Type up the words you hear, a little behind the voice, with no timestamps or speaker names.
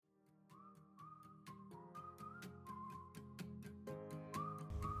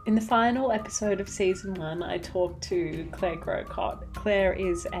In the final episode of season 1, I talked to Claire Grocott. Claire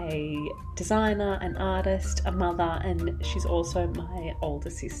is a designer, an artist, a mother, and she's also my older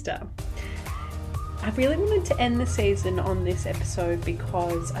sister. I really wanted to end the season on this episode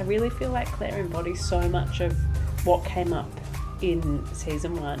because I really feel like Claire embodies so much of what came up in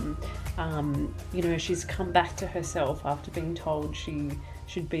season 1. She's come back to herself after being told she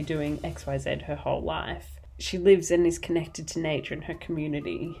should be doing XYZ her whole life. She lives and is connected to nature and her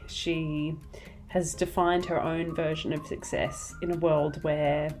community. She has defined her own version of success in a world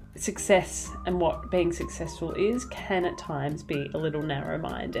where success and what being successful is can at times be a little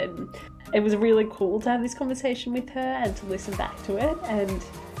narrow-minded. It was really cool to have this conversation with her and to listen back to it, and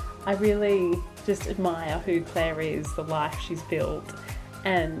I really just admire who Claire is, the life she's built,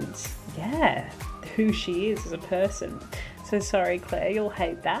 and who she is as a person. So sorry, Claire, you'll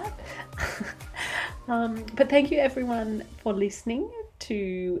hate that. But thank you everyone for listening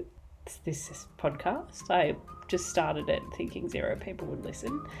to this podcast. I just started it thinking 0 people would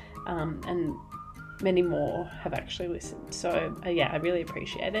listen, and many more have actually listened. So I really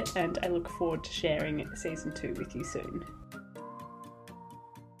appreciate it, and I look forward to sharing season 2 with you soon.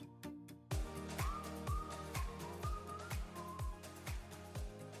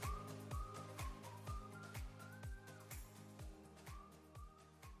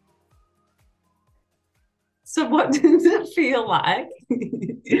 So what does it feel like?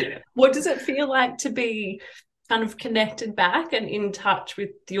 What does it feel like to be kind of connected back and in touch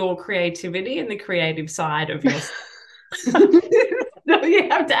with your creativity and the creative side of your... No, you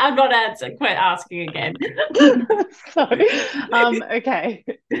have to, I'm not answering, quite asking again. Okay.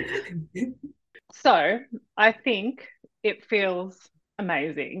 So I think it feels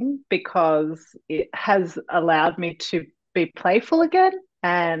amazing because it has allowed me to be playful again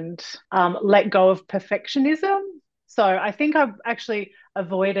and let go of perfectionism. So I think I've actually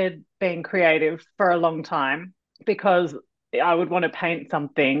avoided being creative for a long time because I would want to paint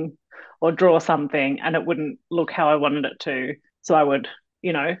something or draw something and it wouldn't look how I wanted it to. So I would,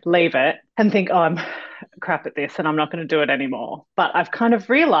 leave it and think, oh, I'm crap at this and I'm not going to do it anymore. But I've kind of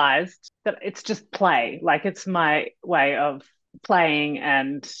realized that it's just play. Like it's my way of playing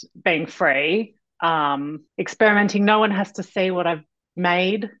and being free, experimenting. No one has to see what I've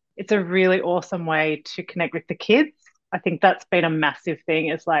made. It's a really awesome way to connect with the kids. I think that's been a massive thing.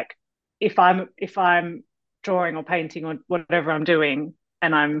 It's like if I'm drawing or painting or whatever I'm doing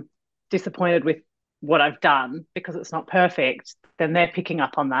and I'm disappointed with what I've done because it's not perfect, then they're picking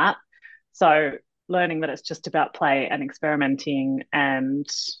up on that. So learning that it's just about play and experimenting, and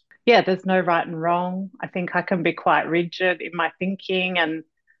there's no right and wrong. I think I can be quite rigid in my thinking, and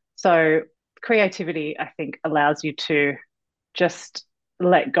so creativity I think allows you to just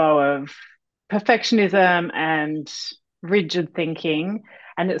let go of perfectionism and rigid thinking.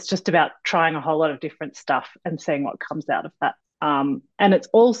 And it's just about trying a whole lot of different stuff and seeing what comes out of that. And it's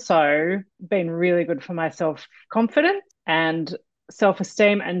also been really good for my self-confidence and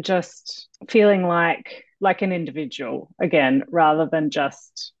self-esteem and just feeling like an individual again, rather than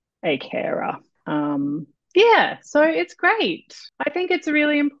just a carer. So it's great. I think it's a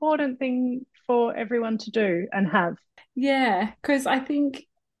really important thing for everyone to do and have. Yeah, because I think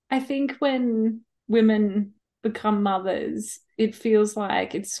when women become mothers, it feels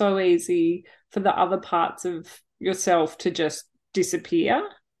like it's so easy for the other parts of yourself to just disappear,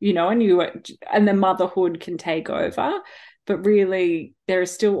 and the motherhood can take over. But really, there are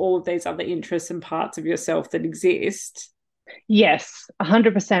still all of these other interests and parts of yourself that exist. Yes,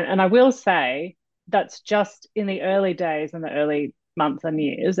 100%. And I will say that's just in the early days and the early months and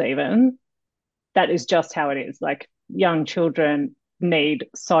years, even. That is just how it is. Like young children need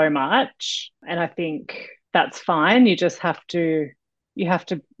so much. And I think that's fine. You have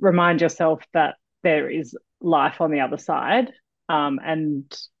to remind yourself that there is life on the other side,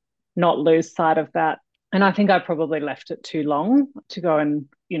 and not lose sight of that. And I think I probably left it too long to go and,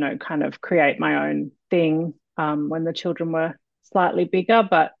 kind of create my own thing when the children were slightly bigger.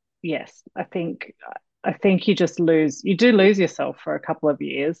 But yes, I think you do lose yourself for a couple of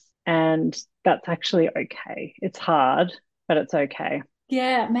years, and that's actually okay. It's hard, but it's okay.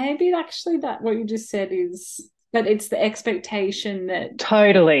 Yeah, maybe actually that what you just said is that it's the expectation that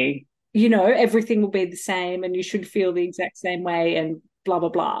Totally. everything will be the same and you should feel the exact same way and blah, blah,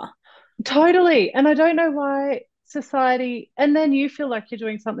 blah. Totally. And I don't know why society, and then you feel like you're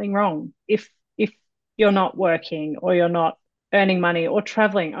doing something wrong if you're not working or you're not earning money or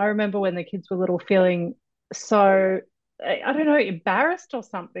traveling. I remember when the kids were little feeling so, I don't know, embarrassed or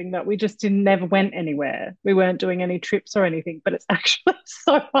something that we just never went anywhere. We weren't doing any trips or anything, but it's actually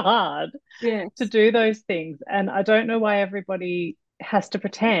so hard Yes. to do those things. And I don't know why everybody has to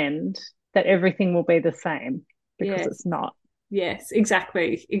pretend that everything will be the same because Yes. it's not. Yes,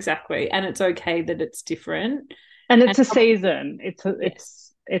 exactly, exactly. And it's okay that it's different. And And it's a season.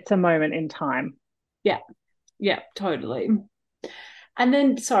 yes, It's a moment in time. yeah, yeah, totally. And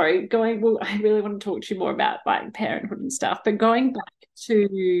then, sorry, well, I really want to talk to you more about like parenthood and stuff, but going back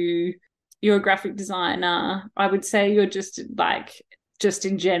to you're a graphic designer, I would say you're just like, just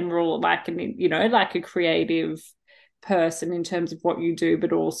in general, like, like a creative person in terms of what you do,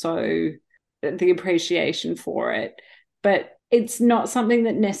 but also the appreciation for it. But it's not something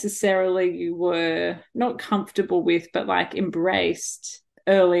that necessarily you were not comfortable with, but like embraced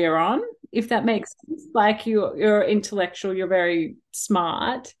earlier on, if that makes sense. Like you're intellectual, you're very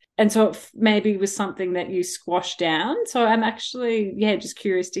smart. And so it maybe was something that you squashed down. So I'm actually, yeah, just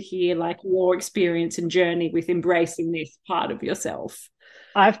curious to hear like your experience and journey with embracing this part of yourself.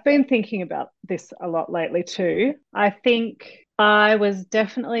 I've been thinking about this a lot lately too. I think I was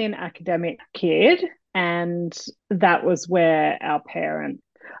definitely an academic kid, and that was where our parent,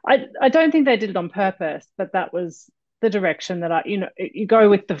 I don't think they did it on purpose, but that was the direction that you go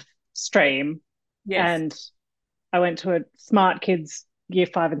with the stream. Yes. And I went to a smart kids year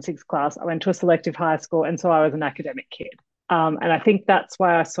 5 and 6 class. I went to a selective high school, and so I was an academic kid. And I think that's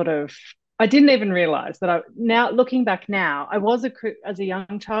why I didn't even realize that now looking back now, as a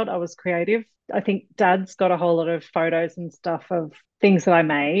young child, I was creative. I think Dad's got a whole lot of photos and stuff of things that I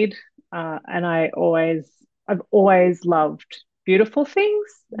made. And I've always loved beautiful things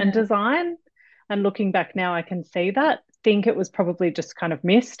and Yeah. design. And looking back now, I can see that. Think it was probably just kind of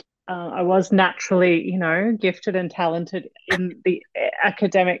missed. I was naturally, gifted and talented in the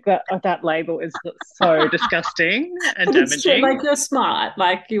academic. That label is so disgusting and But it's true, damaging. like you're smart,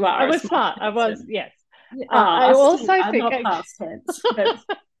 like you I are a was smart smart. I was, person. yes. I Still, also I'm think, not past tense, but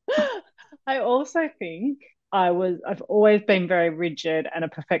I also think I've always been very rigid and a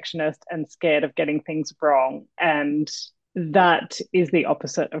perfectionist and scared of getting things wrong. And that is the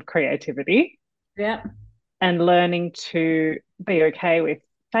opposite of creativity, yeah. and learning to be okay with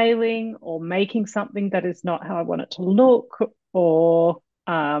failing or making something that is not how I want it to look, or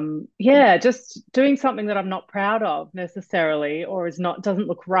just doing something that I'm not proud of necessarily, or doesn't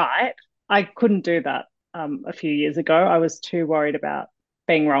look right. I couldn't do that a few years ago. I was too worried about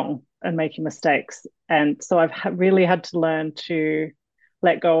being wrong and making mistakes, and so I've really had to learn to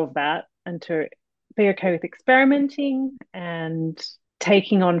let go of that and to be okay with experimenting and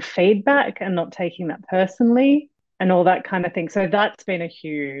taking on feedback and not taking that personally and all that kind of thing. So that's been a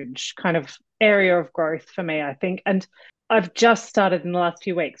huge kind of area of growth for me, I think. And I've just started in the last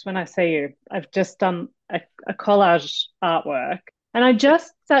few weeks. When I see you, I've just done a collage artwork, and I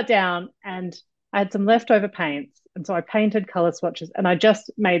just sat down and I had some leftover paints. And so I painted color swatches, and I just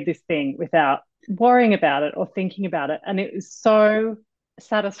made this thing without worrying about it or thinking about it. And it was so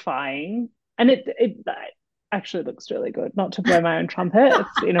satisfying. And it actually looks really good. Not to blow my own trumpet,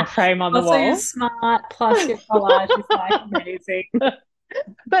 it's in a frame on the Also, you're wall. smart, plus your collage is like amazing.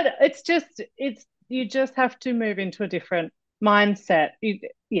 But it's you just have to move into a different mindset.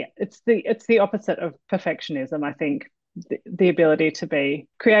 Yeah, it's the opposite of perfectionism, I think. The ability to be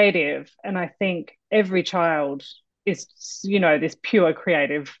creative, and I think every child is this pure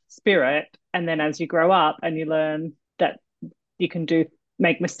creative spirit, and then as you grow up and you learn that you can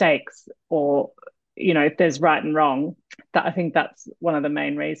make mistakes, or if there's right and wrong, that I think that's one of the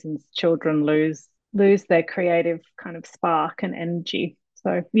main reasons children lose their creative kind of spark and energy.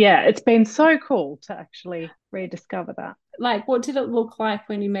 So yeah, it's been so cool to actually rediscover that. Like, what did it look like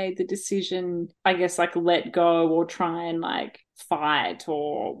when you made the decision, I guess, like let go or try and like fight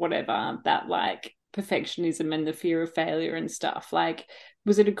or whatever, that like perfectionism and the fear of failure and stuff? Like,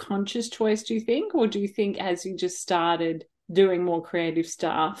 was it a conscious choice, do you think? Or do you think as you just started doing more creative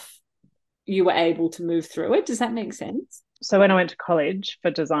stuff, you were able to move through it? Does that make sense? So when I went to college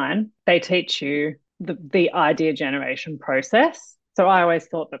for design, they teach you the idea generation process. So I always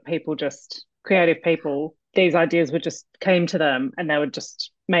thought that creative people, these ideas would just came to them and they would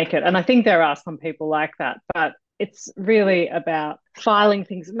just make it. And I think there are some people like that, but it's really about filing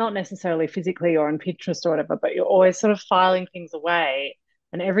things, not necessarily physically or on Pinterest or whatever, but you're always sort of filing things away,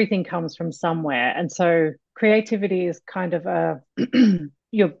 and everything comes from somewhere. And so creativity is kind of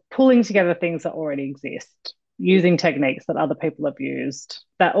you're pulling together things that already exist, using techniques that other people have used,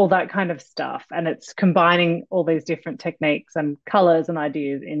 that all that kind of stuff. And it's combining all these different techniques and colors and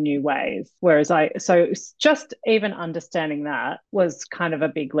ideas in new ways. So just even understanding that was kind of a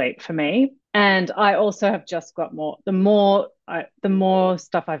big leap for me. And I also have just got the more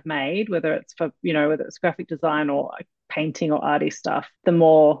stuff I've made, whether it's graphic design or painting or arty stuff, the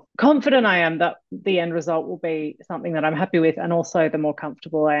more confident I am that the end result will be something that I'm happy with, and also the more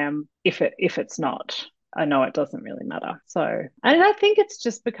comfortable I am if it's not. I know it doesn't really matter. So, and I think it's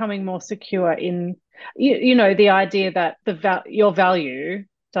just becoming more secure in, the idea that your value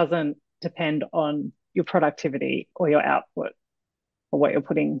doesn't depend on your productivity or your output or what you're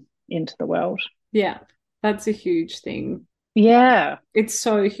putting into the world. Yeah, that's a huge thing. Yeah. It's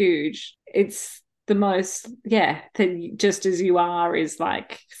so huge. It's the most, yeah, that just as you are is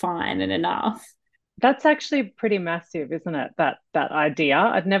like fine and enough. That's actually pretty massive, isn't it? That idea.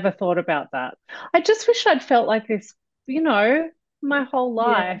 I'd never thought about that. I just wish I'd felt like this, my whole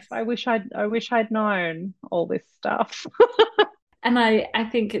life. Yes. I wish I'd known all this stuff. And I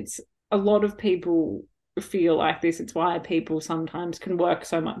think it's a lot of people feel like this. It's why people sometimes can work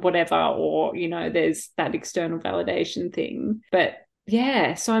so much, whatever, or, there's that external validation thing. But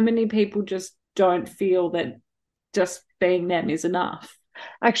yeah, so many people just don't feel that just being them is enough.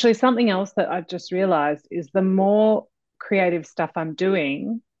 Actually, something else that I've just realized is the more creative stuff I'm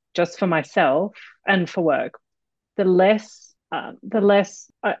doing just for myself and for work, the less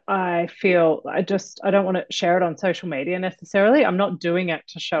I feel. I don't want to share it on social media necessarily. I'm not doing it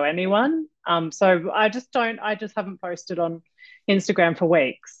to show anyone. So I just haven't posted on Instagram for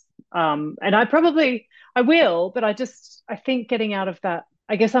weeks. And I will, but I think getting out of that,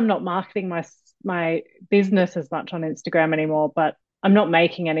 I guess I'm not marketing my business as much on Instagram anymore, but I'm not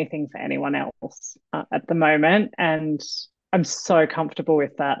making anything for anyone else at the moment. And I'm so comfortable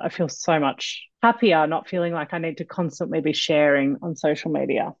with that. I feel so much happier not feeling like I need to constantly be sharing on social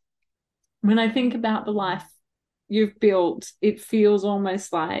media. When I think about the life you've built, it feels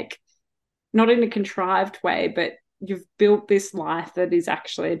almost like not in a contrived way, but you've built this life that is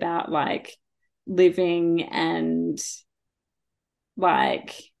actually about like living and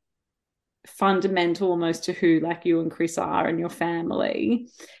like fundamental almost to who like you and Chris are and your family.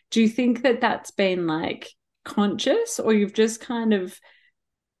 Do you think that that's been like conscious, or you've just kind of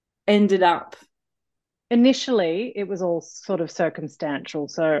ended up? Initially, it was all sort of circumstantial.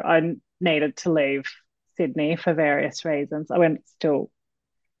 So I needed to leave Sydney for various reasons. I went still,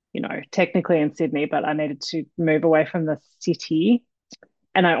 technically in Sydney, but I needed to move away from the city.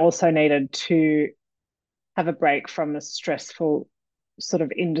 And I also needed to have a break from a stressful sort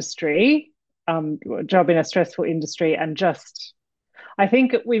of industry, job in a stressful industry. And just, I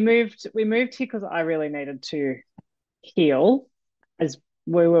think we moved here because I really needed to heal, as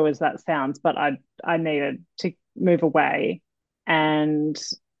woo woo as that sounds, but I needed to move away. And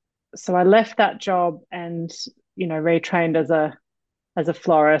so I left that job and, retrained as a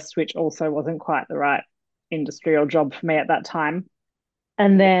florist, which also wasn't quite the right industry or job for me at that time.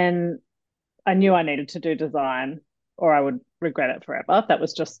 And then I knew I needed to do design or I would regret it forever.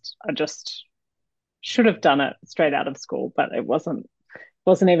 I just should have done it straight out of school, but it wasn't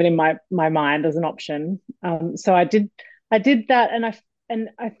even in my mind as an option. So I did that, and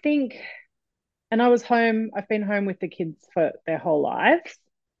I think, and I was home. I've been home with the kids for their whole lives,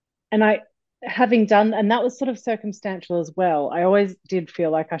 and having done, and that was sort of circumstantial as well. I always did feel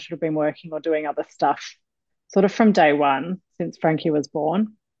like I should have been working or doing other stuff, sort of from day one since Frankie was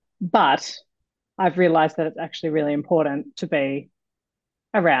born. But I've realized that it's actually really important to be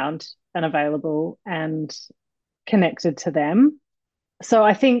around and available and connected to them. So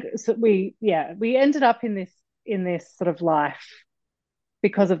I think we ended up in this sort of life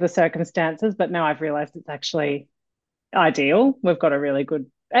because of the circumstances, but now I've realized it's actually ideal. We've got a really good,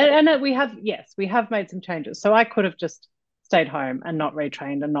 and we have made some changes. So I could have just stayed home and not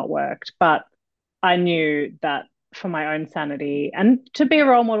retrained and not worked, but I knew that for my own sanity and to be a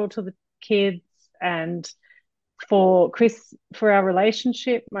role model to the kids and for Chris, for our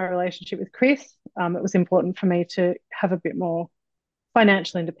relationship, my relationship with Chris, it was important for me to have a bit more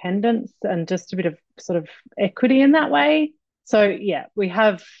financial independence and just a bit of sort of equity in that way. So yeah, we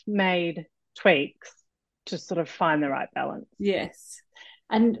have made tweaks to sort of find the right balance. Yes.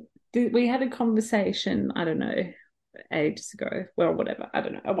 And we had a conversation, I don't know, ages ago, well, whatever, I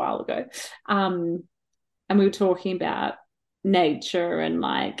don't know, a while ago. And we were talking about nature and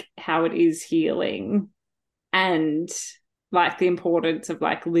like how it is healing and like the importance of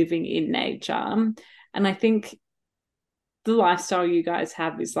like living in nature. And I think the lifestyle you guys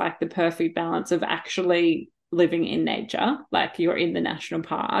have is like the perfect balance of actually living in nature, like you're in the national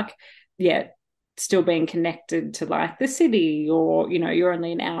park, yet still being connected to like the city, or you're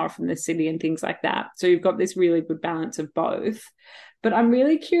only an hour from the city and things like that. So you've got this really good balance of both. But I'm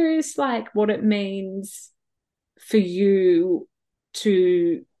really curious like what it means for you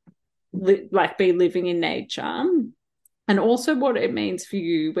to like be living in nature And also what it means for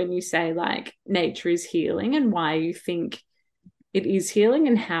you when you say like nature is healing and why you think it is healing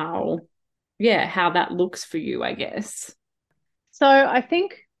and how, yeah, how that looks for you, I guess. So I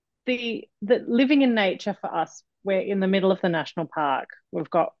think the living in nature for us, we're in the middle of the national park. We've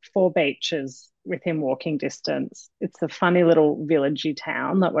got four beaches within walking distance. It's a funny little villagey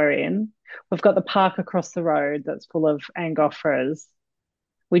town that we're in. We've got the park across the road that's full of angophores.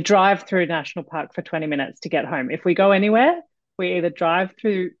 We drive through national park for 20 minutes to get home. If we go anywhere, we either drive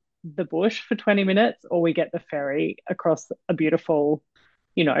through the bush for 20 minutes or we get the ferry across a beautiful,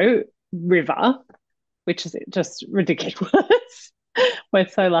 you know, river, which is just ridiculous. We're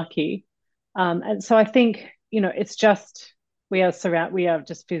so lucky. And so I think, it's just we are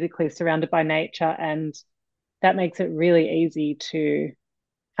just physically surrounded by nature, and that makes it really easy to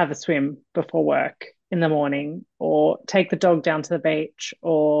have a swim before work in the morning, or take the dog down to the beach,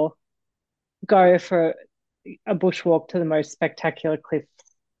 or go for a bushwalk to the most spectacular cliffs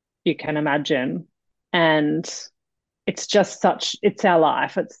you can imagine. And it's our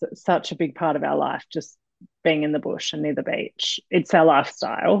life. It's such a big part of our life, just being in the bush and near the beach. It's our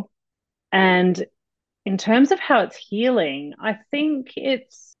lifestyle. And in terms of how it's healing, I think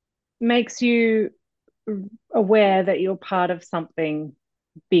it makes you aware that you're part of something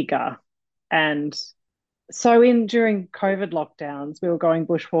bigger. And so in during COVID lockdowns, we were going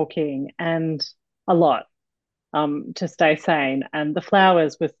bushwalking and a lot to stay sane. And the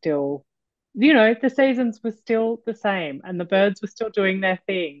flowers were still, the seasons were still the same, and the birds were still doing their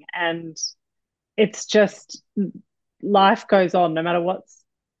thing. And it's just life goes on no matter what's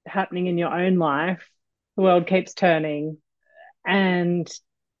happening in your own life. The world keeps turning, and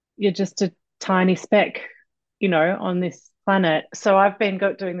you're just a tiny speck, on this planet. So I've been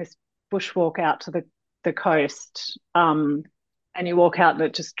doing this bushwalk out to the coast, and you walk out and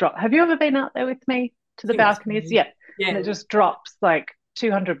it just drops. Have you ever been out there with me to the Think so. balconies? Yeah, and Yeah. it just drops like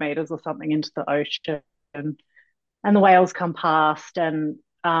 200 meters or something into the ocean, and the whales come past. And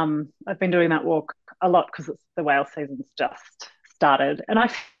I've been doing that walk a lot because the whale season's just started, and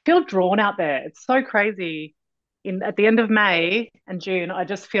I feel drawn out there. It's so crazy. At the end of May and June, I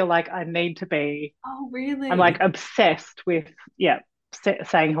just feel like I need to be. Oh, I'm really? like obsessed with, yeah,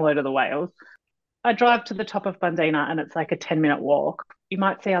 saying hello to the whales. I drive to the top of Bundina and it's like a 10-minute walk. You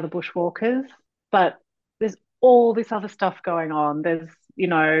might see other bushwalkers, but there's all this other stuff going on. There's,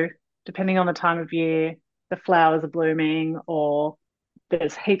 depending on the time of year, the flowers are blooming, or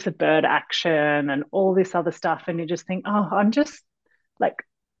there's heaps of bird action and all this other stuff. And you just think, oh, I'm just like,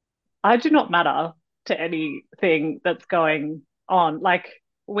 I do not matter to anything that's going on. Like,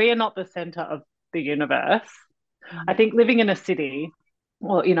 we are not the center of the universe. I think living in a city,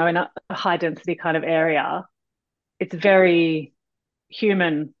 or, in a high density kind of area, it's very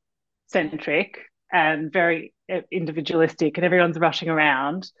human centric and very individualistic, and everyone's rushing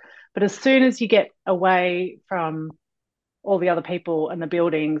around. But as soon as you get away from all the other people and the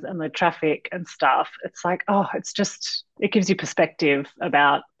buildings and the traffic and stuff, it's like, oh, it gives you perspective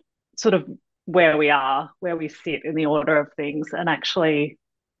about sort of where we are, where we sit in the order of things. And actually,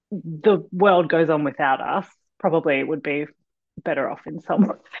 the world goes on without us. Probably it would be better off in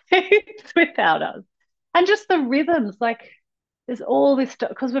some ways without us. And just the rhythms, like there's all this stuff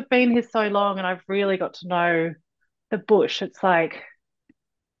because we've been here so long, and I've really got to know the bush. It's like,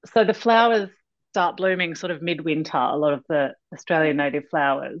 so the flowers start blooming sort of midwinter, a lot of the Australian native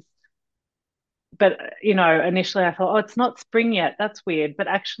flowers. But, initially I thought, oh, it's not spring yet. That's weird. But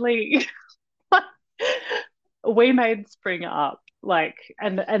actually, we made spring up, like,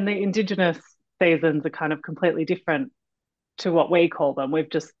 and the indigenous seasons are kind of completely different to what we call them. We've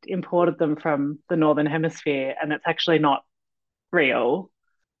just imported them from the northern hemisphere, and it's actually not real.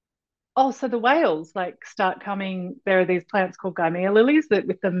 Oh, so the whales like start coming. There are these plants called Gymea lilies that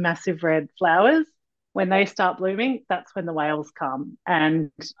with the massive red flowers. When they start blooming, that's when the whales come.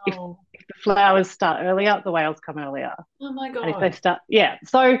 And Oh, if the flowers start earlier, the whales come earlier. oh my And if they God. start, yeah.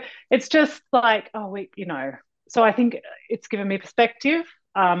 So it's just like, oh, So I think it's given me perspective.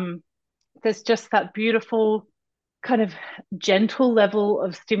 There's just that beautiful kind of gentle level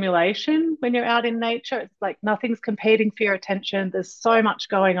of stimulation when you're out in nature. It's like nothing's competing for your attention. There's so much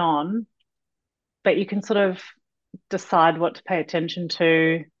going on, but you can sort of decide what to pay attention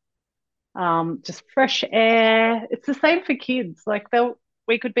to. Just fresh air. It's the same for kids. Like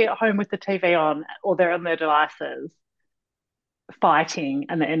we could be at home with the TV on, or they're on their devices fighting,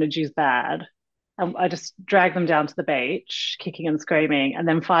 and the energy's bad. And I just drag them down to the beach, kicking and screaming, and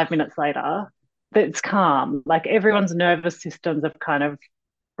then 5 minutes later, it's calm. Like everyone's nervous systems have kind of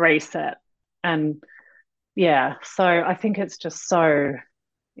reset. And yeah, so I think it's just so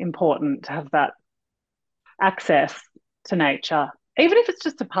important to have that access to nature, even if it's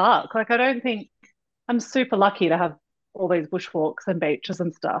just a park. Like, I don't think I'm super lucky to have all these bushwalks and beaches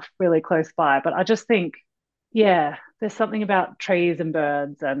and stuff really close by, but I just think, yeah, there's something about trees and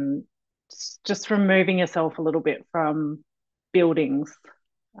birds and just removing yourself a little bit from buildings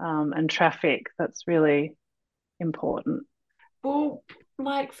and traffic that's really important. Well,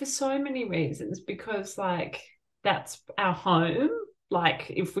 like for so many reasons, because like that's our home. Like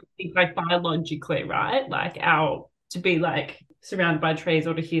if we think like biologically, right? Like our to be like surrounded by trees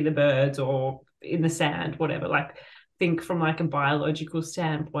or to hear the birds or in the sand, whatever. Like think from like a biological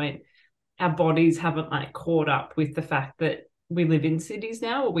standpoint, our bodies haven't like caught up with the fact that we live in cities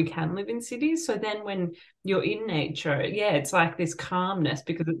now or we can live in cities. So then when you're in nature, yeah, it's like this calmness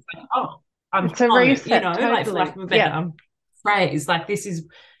because it's like, oh, I'm It's a home, reset, like for lack totally. of a Yeah. better phrase, like this is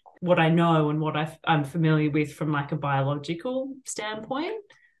what I know and what I'm familiar with from like a biological standpoint.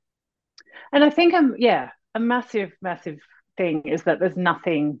 And I think yeah, a massive, massive thing is that there's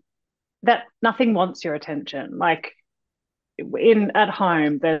nothing wants your attention. Like in at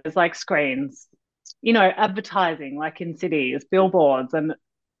home, there's like screens, advertising like in cities, billboards, and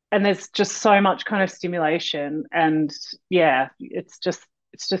there's just so much kind of stimulation. And yeah, it's just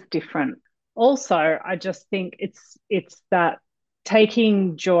different. Also, I just think it's that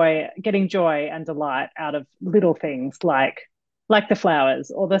getting joy and delight out of little things like the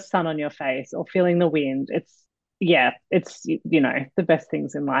flowers or the sun on your face or feeling the wind. It's the best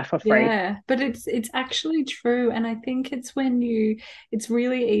things in life are free. Yeah, but it's actually true. And I think it's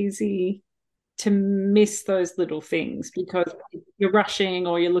really easy to miss those little things because you're rushing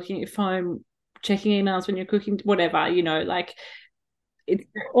or you're looking at your phone, checking emails when you're cooking, whatever, like it's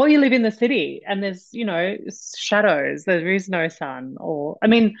Or you live in the city and there's, shadows, there is no sun. Or, I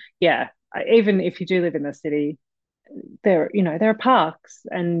mean, yeah, even if you do live in the city, there are parks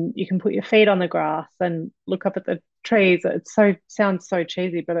and you can put your feet on the grass and look up at the trees. Sounds so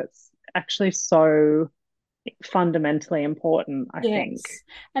cheesy, but it's actually so fundamentally important, I think. yes.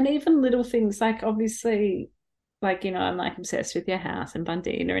 And even little things like obviously like, I'm like obsessed with your house and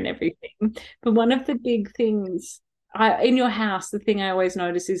Bundina and everything. But one of the big things in your house, the thing I always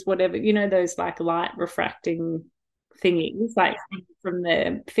notice is whatever, those like light refracting thingies, like from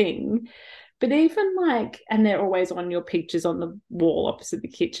the thing. But even like, and they're always on your pictures on the wall opposite the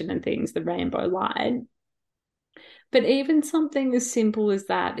kitchen and things, the rainbow light. But even something as simple as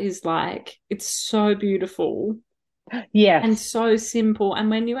that is like, it's so beautiful and Yes. so simple. And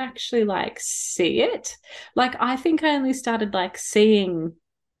when you actually like see it, like I think I only started like seeing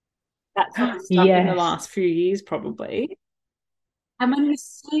that sort of stuff in the Yes. last few years, probably. And when you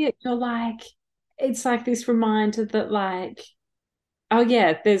see it, you're like, it's like this reminder that, like, oh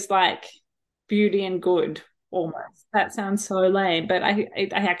yeah, there's like beauty and good almost. That sounds so lame, but I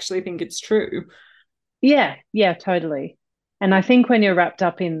actually think it's true. Yeah. Yeah, totally. And I think when you're wrapped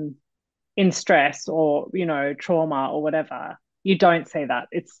up in stress or, trauma or whatever, you don't see that.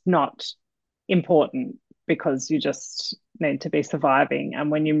 It's not important because you just need to be surviving. And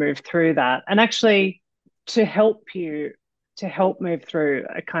when you move through that, and actually to help move through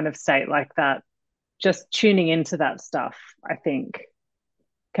a kind of state like that, just tuning into that stuff, I think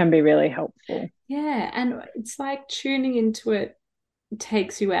can be really helpful. Yeah, and it's like tuning into it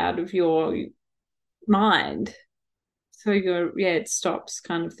takes you out of your mind. So yeah, it stops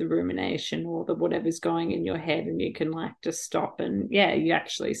kind of the rumination or the whatever's going in your head, and you can like just stop and yeah, you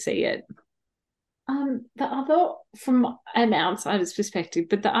actually see it. The other from an outsider's perspective,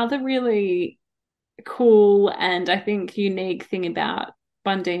 but the other really cool and I think unique thing about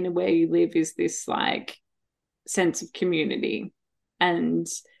Bundina where you live is this like sense of community. And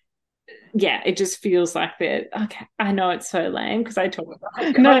yeah, it just feels like that. Okay, I know it's so lame because I talk about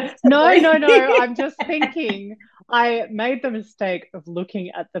it No, no, no, no. constantly. I'm just thinking I made the mistake of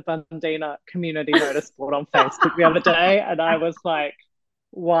looking at the Bundina community notice board on Facebook the other day, and I was like,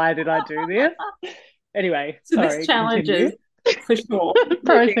 why did I do this? Anyway, So there's sorry, challenges continue. for sure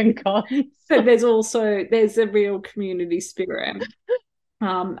Pros and living, cons. but there's a real community spirit.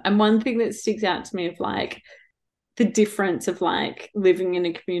 And one thing that sticks out to me of like the difference of like living in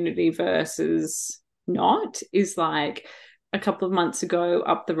a community versus not is like a couple of months ago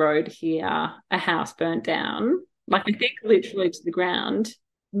up the road here, a house burnt down, like I think literally to the ground,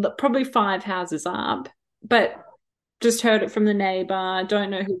 probably five houses up, but just heard it from the neighbor, don't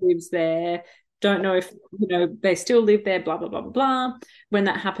know who lives there, don't know if, they still live there, blah, blah, blah, blah, blah. When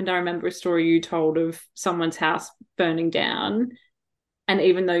that happened, I remember a story you told of someone's house burning down. And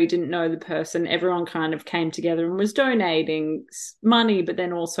even though you didn't know the person, everyone kind of came together and was donating money, but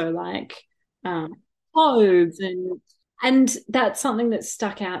then also like um, clothes and that's something that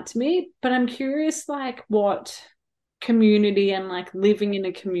stuck out to me. But I'm curious, like, what community and like living in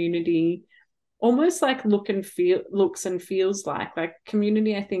a community almost like looks and feels like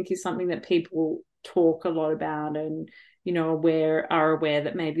community. I think is something that people talk a lot about, and are aware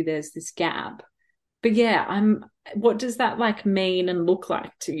that maybe there's this gap. But yeah, what does that like mean and look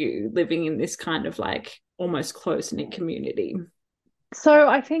like to you, living in this kind of like almost close-knit community? So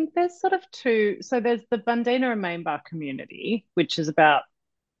I think there's sort of two. So there's the Bundina and Mainbar community, which is about,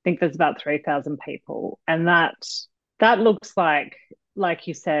 I think there's about 3,000 people. And that looks like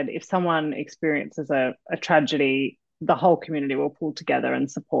you said, if someone experiences a tragedy, the whole community will pull together and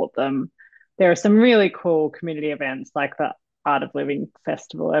support them. There are some really cool community events like the Art of Living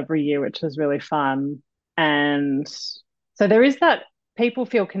Festival every year, which is really fun. And so there is that, people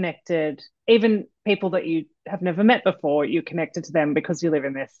feel connected, even people that you have never met before, you're connected to them because you live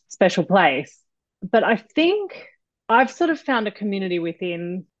in this special place. But I think I've sort of found a community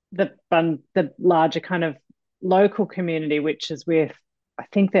within the larger kind of local community, which is with, I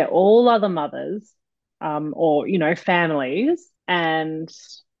think they're all other mothers, or, families. And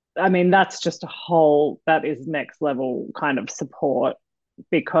I mean, that's just that is next level kind of support,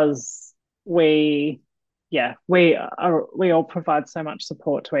 because we all provide so much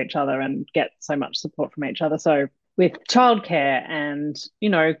support to each other and get so much support from each other. So with childcare and,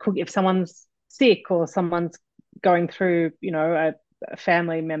 cook, if someone's sick or someone's going through, a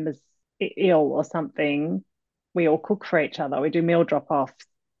family member's ill or something, we all cook for each other. We do meal drop-offs.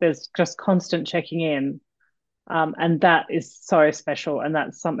 There's just constant checking in. And that is so special. And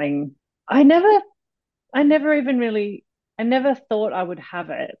that's something I never even really, I never thought I would have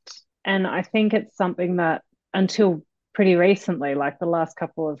it. And I think it's something that until pretty recently, like the last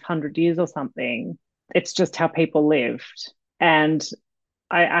couple of 100 years or something, it's just how people lived. And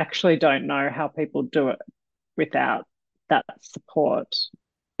I actually don't know how people do it without that support.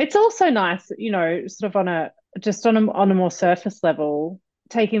 It's also nice, sort of on a more surface level,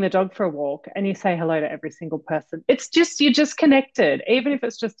 taking the dog for a walk and you say hello to every single person. You're just connected. Even if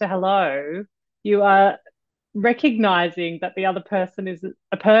it's just a hello, you are recognizing that the other person is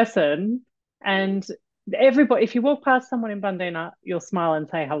a person. And everybody, if you walk past someone in Bundina, you'll smile and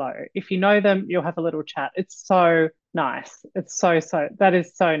say hello. If you know them, you'll have a little chat. It's so nice. It's that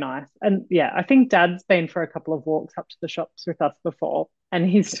is so nice. And yeah, I think Dad's been for a couple of walks up to the shops with us before, and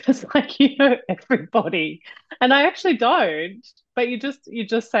he's just like, everybody. And I actually don't, but you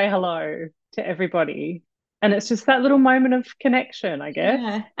just say hello to everybody. And it's just that little moment of connection, I guess.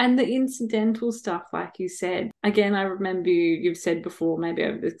 Yeah, and the incidental stuff, like you said. Again, I remember you've said before, maybe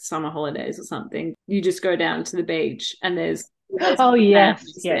over the summer holidays or something, you just go down to the beach and there's Oh, yes,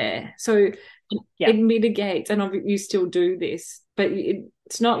 families yes. there. So Yeah. it mitigates, and obviously you still do this, but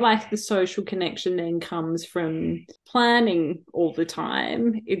it's not like the social connection then comes from planning all the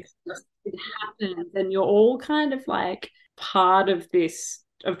time. It happens, and you're all kind of like part of this,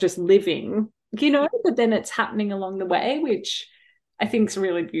 of just living, but then it's happening along the way, which I think is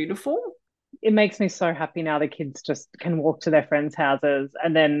really beautiful. It makes me so happy now the kids just can walk to their friends' houses,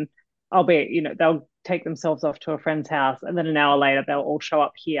 and then they'll take themselves off to a friend's house, and then an hour later they'll all show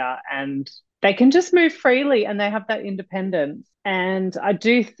up here and they can just move freely and they have that independence. And I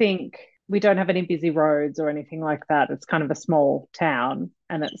do think we don't have any busy roads or anything like that. It's kind of a small town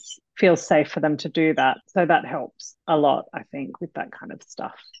and it feels safe for them to do that. So that helps a lot, I think, with that kind of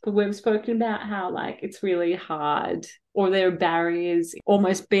stuff. But we've spoken about how like it's really hard, or there are barriers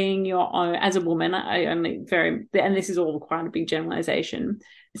almost being your own as a woman. And this is all quite a big generalization.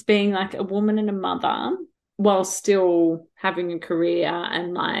 It's being like a woman and a mother while still having a career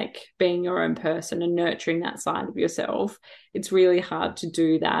and like being your own person and nurturing that side of yourself. It's really hard to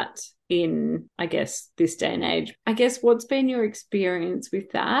do that in, I guess, this day and age. I guess, what's been your experience with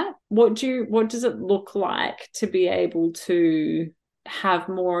that? What does it look like to be able to have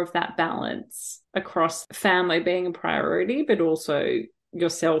more of that balance across family being a priority, but also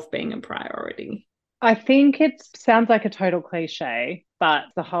yourself being a priority? I think it sounds like a total cliche, but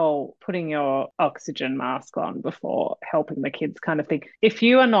the whole putting your oxygen mask on before helping the kids kind of thing. If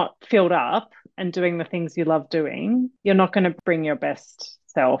you are not filled up and doing the things you love doing, you're not going to bring your best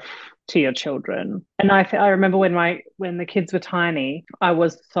self to your children. And I remember when the kids were tiny, I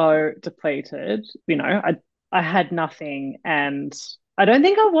was so depleted. I had nothing, and I don't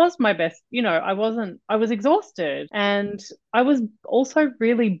think I was my best. I was exhausted, and I was also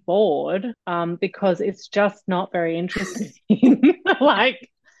really bored, because it's just not very interesting. Like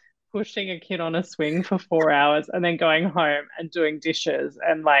pushing a kid on a swing for 4 hours and then going home and doing dishes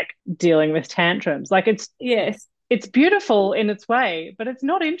and like dealing with tantrums. Like Yes. it's beautiful in its way, but it's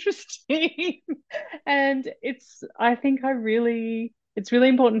not interesting. And I think I really It's really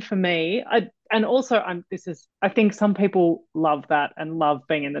important for me. And also I think some people love that and love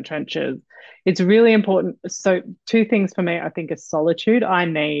being in the trenches. It's really important. So two things for me, I think, is solitude. I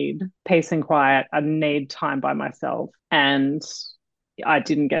need peace and quiet. I need time by myself. And I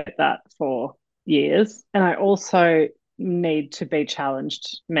didn't get that for years. And I also need to be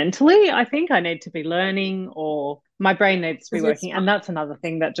challenged mentally. I think I need to be learning, or my brain needs to be working. And that's another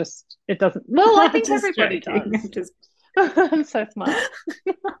thing that just, it doesn't, well, I think Just everybody joking. does. I'm so smart.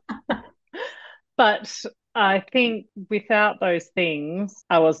 But I think without those things,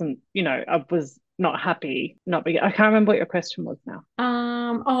 I wasn't, I was not happy, not be, I can't remember what your question was now.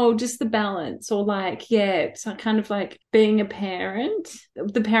 Oh, just the balance, or like, yeah, it's kind of like being a parent,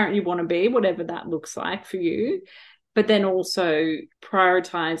 the parent you want to be, whatever that looks like for you, but then also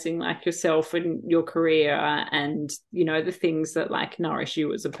prioritizing like yourself and your career and, the things that like nourish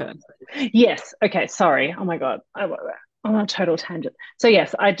you as a person. Yes. Okay. Sorry. Oh my God. I'm on a total tangent. So,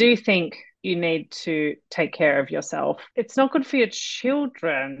 yes, I do think you need to take care of yourself. It's not good for your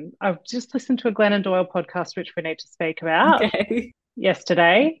children. I've just listened to a Glennon Doyle podcast, which we need to speak about. Okay.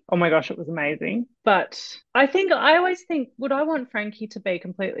 Yesterday. Oh my gosh, it was amazing. But I always think, would I want Frankie to be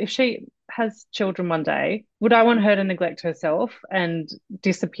completely, if she has children one day, would I want her to neglect herself and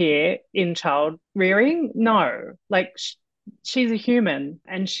disappear in child rearing? No. Like, she's a human,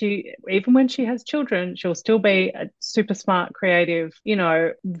 and even when she has children, she'll still be a super smart, creative,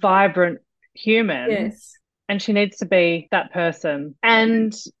 vibrant human, Yes. and she needs to be that person.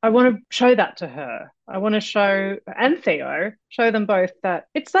 And I want to show that to her. I want to and Theo, show them both that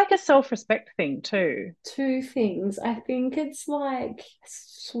it's like a self-respect thing too. Two things. I think it's like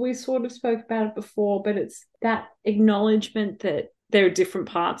we sort of spoke about it before, but it's that acknowledgement that there are different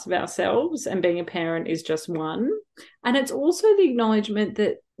parts of ourselves and being a parent is just one. And it's also the acknowledgement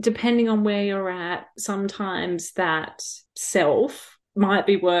that depending on where you're at, sometimes that self might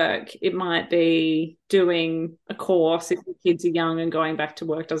be work, it might be doing a course if the kids are young and going back to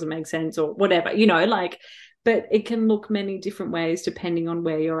work doesn't make sense, or whatever, but it can look many different ways depending on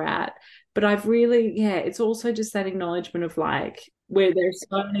where you're at. But I've really, yeah, it's also just that acknowledgement of like where there's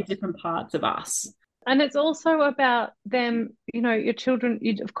so many different parts of us. And it's also about them, your children,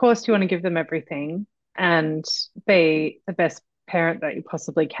 of course, you want to give them everything and be the best parent that you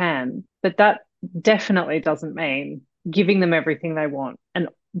possibly can. But that definitely doesn't mean giving them everything they want and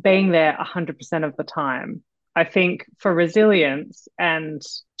being there 100% of the time. I think for resilience and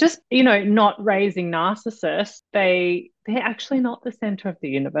just, not raising narcissists, they're actually not the center of the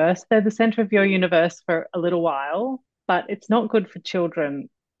universe. They're the center of your universe for a little while, but it's not good for children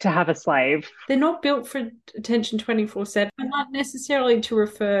to have a slave. They're not built for attention 24/7. Not necessarily to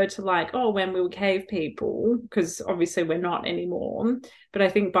refer to like, oh, when we were cave people, because obviously we're not anymore. But I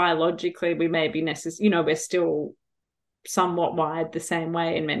think biologically we may be we're still somewhat wired the same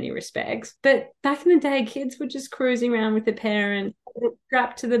way in many respects. But back in the day, kids were just cruising around with their parents,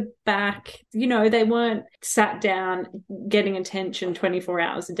 strapped to the back. They weren't sat down getting attention 24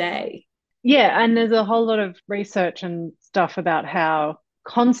 hours a day. Yeah, and there's a whole lot of research and stuff about how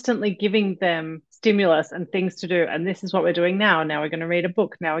constantly giving them stimulus and things to do, and this is what we're doing now. Now we're going to read a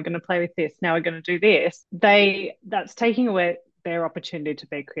book. Now we're going to play with this. Now we're going to do this. That's taking away their opportunity to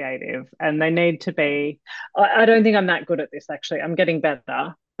be creative, and they need to be. I don't think I'm that good at this, actually. I'm getting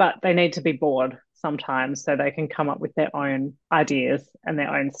better, but they need to be bored sometimes so they can come up with their own ideas and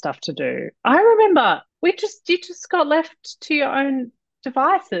their own stuff to do. I remember you just got left to your own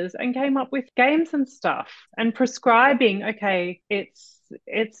devices and came up with games and stuff and prescribing, okay,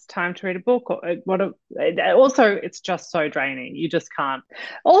 it's time to read a book, or also it's just so draining. You just can't.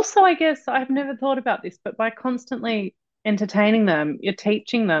 Also, I guess I've never thought about this, but by constantly entertaining them, you're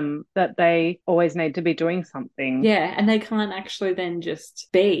teaching them that they always need to be doing something. Yeah, and they can't actually then just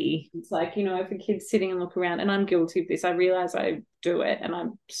be. It's like, if a kid's sitting and look around, and I'm guilty of this, I realize I do it and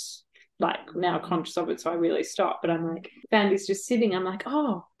I'm like now conscious of it, so I really stop. But I'm like, Bandy's just sitting, I'm like,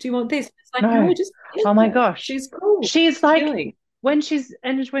 oh, do you want this? It's like, no, just oh my gosh, she's cool, she's like chilling. when she's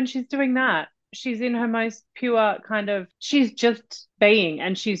doing that, she's in her most pure kind of, she's just being,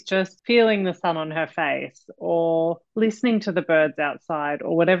 and she's just feeling the sun on her face or listening to the birds outside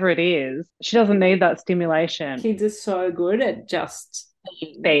or whatever it is. She doesn't need that stimulation. Kids are so good at just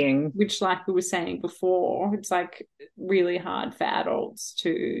being, which, like we were saying before, it's like really hard for adults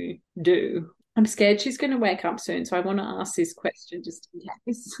to do. I'm scared she's going to wake up soon, so I want to ask this question just in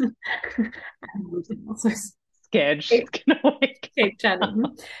case. I'm also scared she's going to wake keep chatting.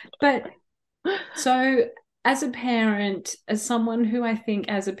 But so as a parent, as someone who I think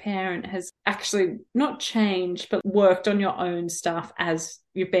as a parent has actually not changed, but worked on your own stuff as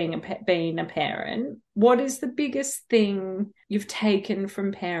you're being a parent, what is the biggest thing you've taken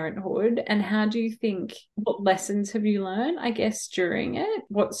from parenthood? And how do you think, what lessons have you learned, I guess, during it?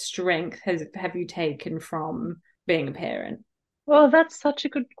 What strength have you taken from being a parent? Well, that's such a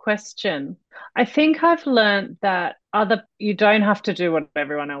good question. I think I've learned that you don't have to do what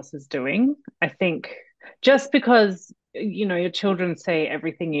everyone else is doing. I think just because your children see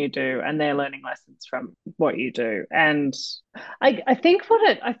everything you do and they're learning lessons from what you do. And I think what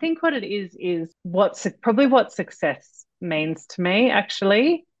it is probably what success means to me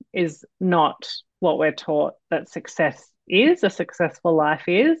actually is not what we're taught that success is, a successful life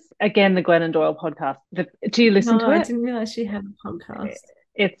is. Again, the Glennon Doyle podcast. Do you listen No, to I it? didn't realize she had a podcast.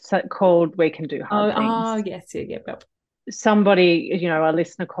 It's called We Can Do Hard Oh, Things. yes, yeah, yeah. Somebody, a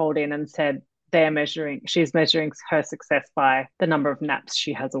listener called in and said she's measuring her success by the number of naps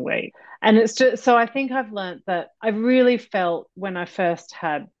she has a week. And it's just, so I think I've learned that I really felt when I first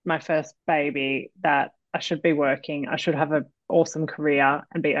had my first baby that I should be working, I should have an awesome career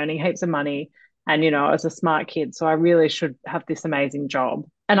and be earning heaps of money. And, I was a smart kid, so I really should have this amazing job.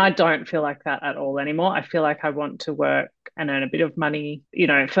 And I don't feel like that at all anymore. I feel like I want to work and earn a bit of money,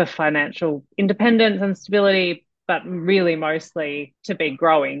 for financial independence and stability, but really mostly to be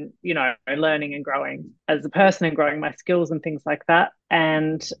growing, learning and growing as a person and growing my skills and things like that.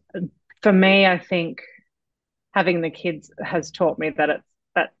 And for me, I think having the kids has taught me that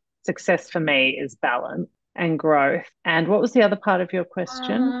success for me is balance and growth. And what was the other part of your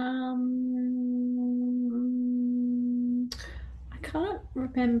question? I can't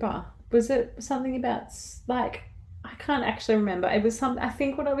remember. Was it something about like I can't actually remember. It was some. I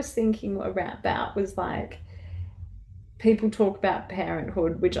think what I was thinking about was like people talk about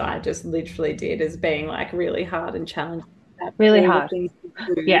parenthood, which I just literally did as being like really hard and challenging. About Really all the hard. things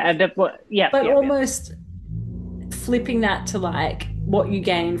you do, Yeah. Yeah. but Yeah. Yeah. almost flipping that to like what you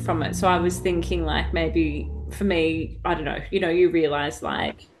gain from it. So I was thinking like maybe for me, I don't know, you realize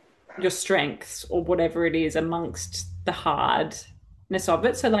like your strengths or whatever it is amongst the hardness of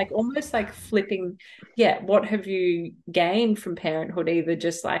it. So like almost like flipping, yeah, what have you gained from parenthood, either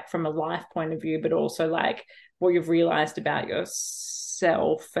just like from a life point of view, but also like what you've realized about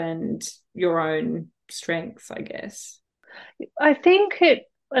yourself and your own strengths, I guess. I think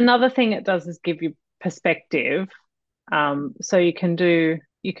another thing it does is give you perspective. So you can do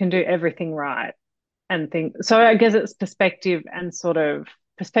everything right and think. So I guess it's perspective and sort of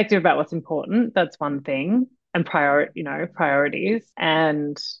perspective about what's important. That's one thing, and priorities,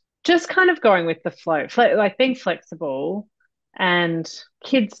 and just kind of going with the flow, like being flexible. And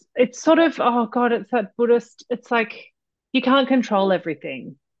kids, it's sort of, oh God, it's that Buddhist. It's like you can't control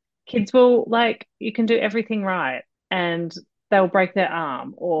everything. Kids will like you can do everything right, and they'll break their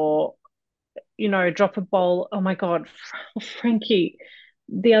arm or drop a bowl. Oh my God, Frankie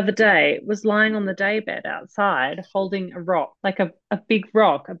the other day was lying on the daybed outside holding a rock, like a big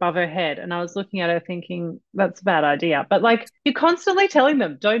rock above her head. And I was looking at her thinking, that's a bad idea. But like you're constantly telling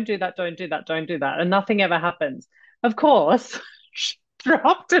them, don't do that, don't do that, don't do that. And nothing ever happens. Of course, she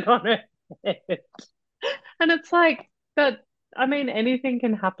dropped it on her head. And it's like that. I mean, anything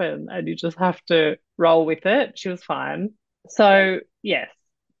can happen and you just have to roll with it. She was fine. So, yes.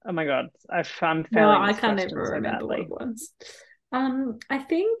 Oh my God, I'm No, failing I this can't ever question so remember what it badly. was. I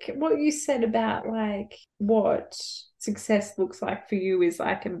think what you said about like what success looks like for you is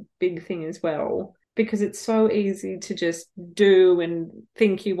like a big thing as well, because it's so easy to just do and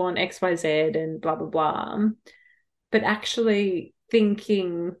think you want XYZ and blah blah blah. But actually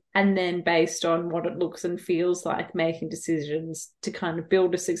thinking and then based on what it looks and feels like making decisions to kind of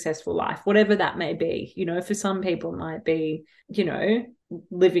build a successful life, whatever that may be. For some people it might be,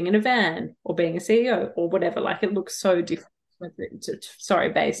 living in a van or being a CEO or whatever. Like it looks so different,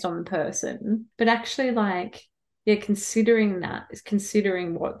 sorry, based on the person. But actually, like, yeah, considering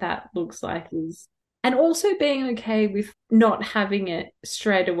what that looks like is, and also being okay with not having it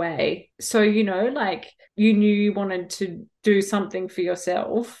straight away. So, like you knew you wanted to do something for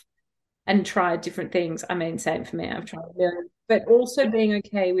yourself and try different things. I mean, same for me. I've tried, but also being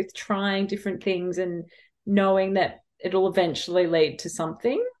okay with trying different things and knowing that it'll eventually lead to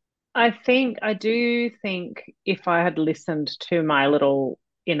something. I do think if I had listened to my little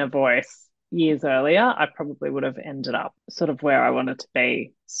inner voice years earlier, I probably would have ended up sort of where I wanted to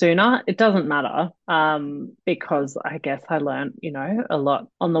be sooner. It doesn't matter, because I guess I learned, a lot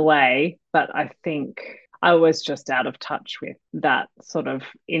on the way, but I think I was just out of touch with that sort of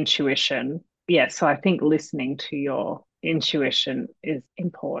intuition. Yeah, so I think listening to your intuition is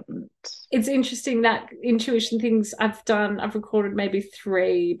important. It's interesting that intuition things I've recorded maybe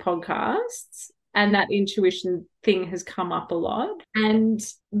 3 podcasts, and that intuition thing has come up a lot. And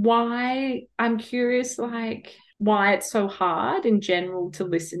why I'm curious, like, why it's so hard in general to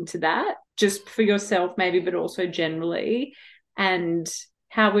listen to that, just for yourself, maybe, but also generally, and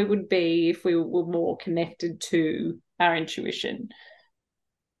how we would be if we were more connected to our intuition.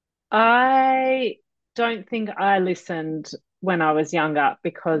 I don't think I listened when I was younger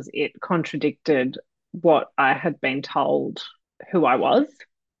because it contradicted what I had been told who I was.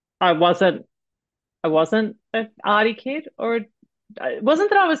 I wasn't I wasn't an arty kid it wasn't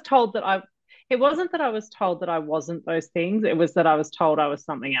that I was told that I it wasn't that I was told that I wasn't those things. It was that I was told I was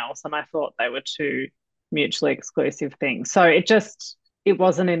something else and I thought they were two mutually exclusive things. So it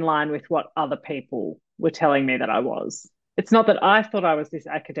wasn't in line with what other people were telling me that I was. It's not that I thought I was this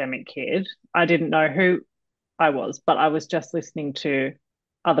academic kid. I didn't know who I was, but I was just listening to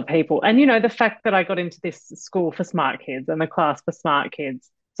other people. And, the fact that I got into this school for smart kids and the class for smart kids.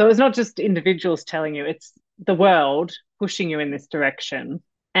 So it's not just individuals telling you, it's the world pushing you in this direction.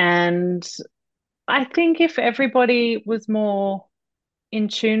 And I think if everybody was more in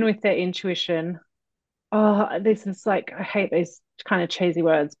tune with their intuition, this is like, I hate these kind of cheesy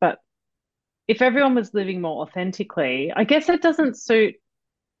words, but if everyone was living more authentically, I guess it doesn't suit,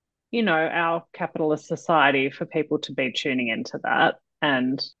 our capitalist society for people to be tuning into that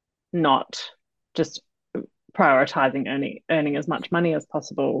and not just prioritizing earning as much money as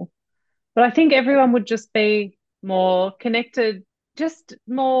possible. But I think everyone would just be more connected, just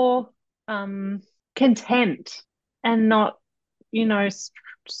more content and not,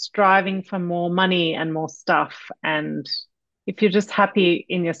 striving for more money and more stuff. And if you're just happy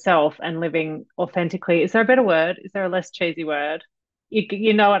in yourself and living authentically, is there a better word? Is there a less cheesy word?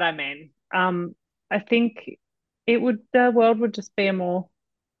 You know what I mean. I think the world would just be a more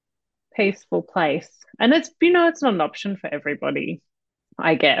peaceful place. And it's not an option for everybody,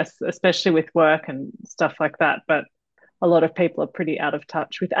 I guess, especially with work and stuff like that. But a lot of people are pretty out of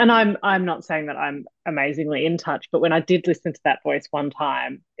touch with, and I'm not saying that I'm amazingly in touch, but when I did listen to that voice one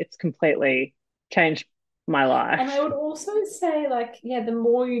time, it's completely changed my life. And I would also say, like, yeah, the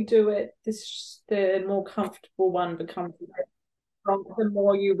more you do it, the more comfortable one becomes. The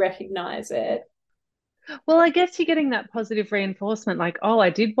more you recognize it. Well, I guess you're getting that positive reinforcement, like, oh,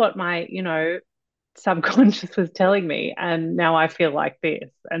 I did what my, subconscious was telling me, and now I feel like this.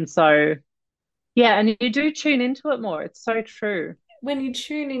 And so, yeah, and you do tune into it more. It's so true. When you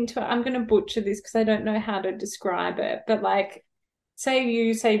tune into it, I'm going to butcher this because I don't know how to describe it, but like,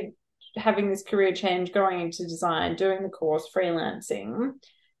 say having this career change, going into design, doing the course, freelancing,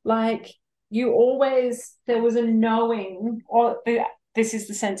 like there was a knowing, this is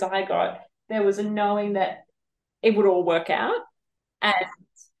the sense I got, there was a knowing that it would all work out. And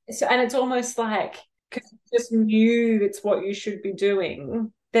and it's almost like, because you just knew it's what you should be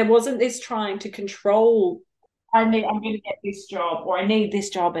doing. There wasn't this trying to control, I'm going to get this job, or I need this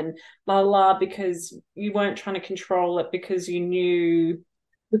job, and la la, because you weren't trying to control it because you knew it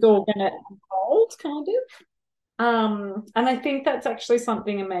was all going to unfold, kind of. And I think that's actually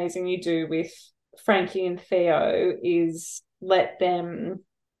something amazing you do with Frankie and Theo, is let them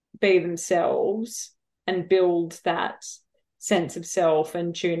be themselves and build that sense of self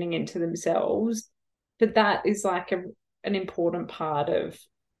and tuning into themselves. But that is like an important part of,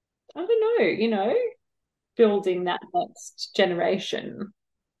 I don't know, building that next generation.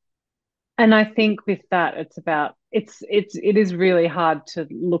 And I think with that, it is really hard to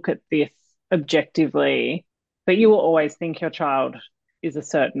look at this objectively, but you will always think your child is a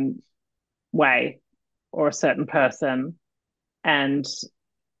certain way or a certain person. And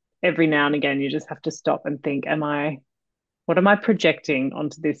every now and again, you just have to stop and think, what am I projecting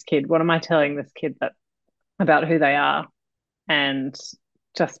onto this kid? What am I telling this kid about who they are? And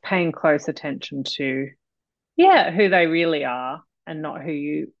just paying close attention to, yeah, who they really are and not who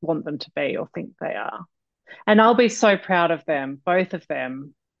you want them to be or think they are. And I'll be so proud of them, both of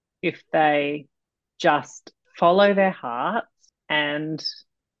them, if they just follow their hearts and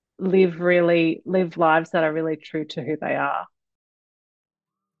live lives that are really true to who they are.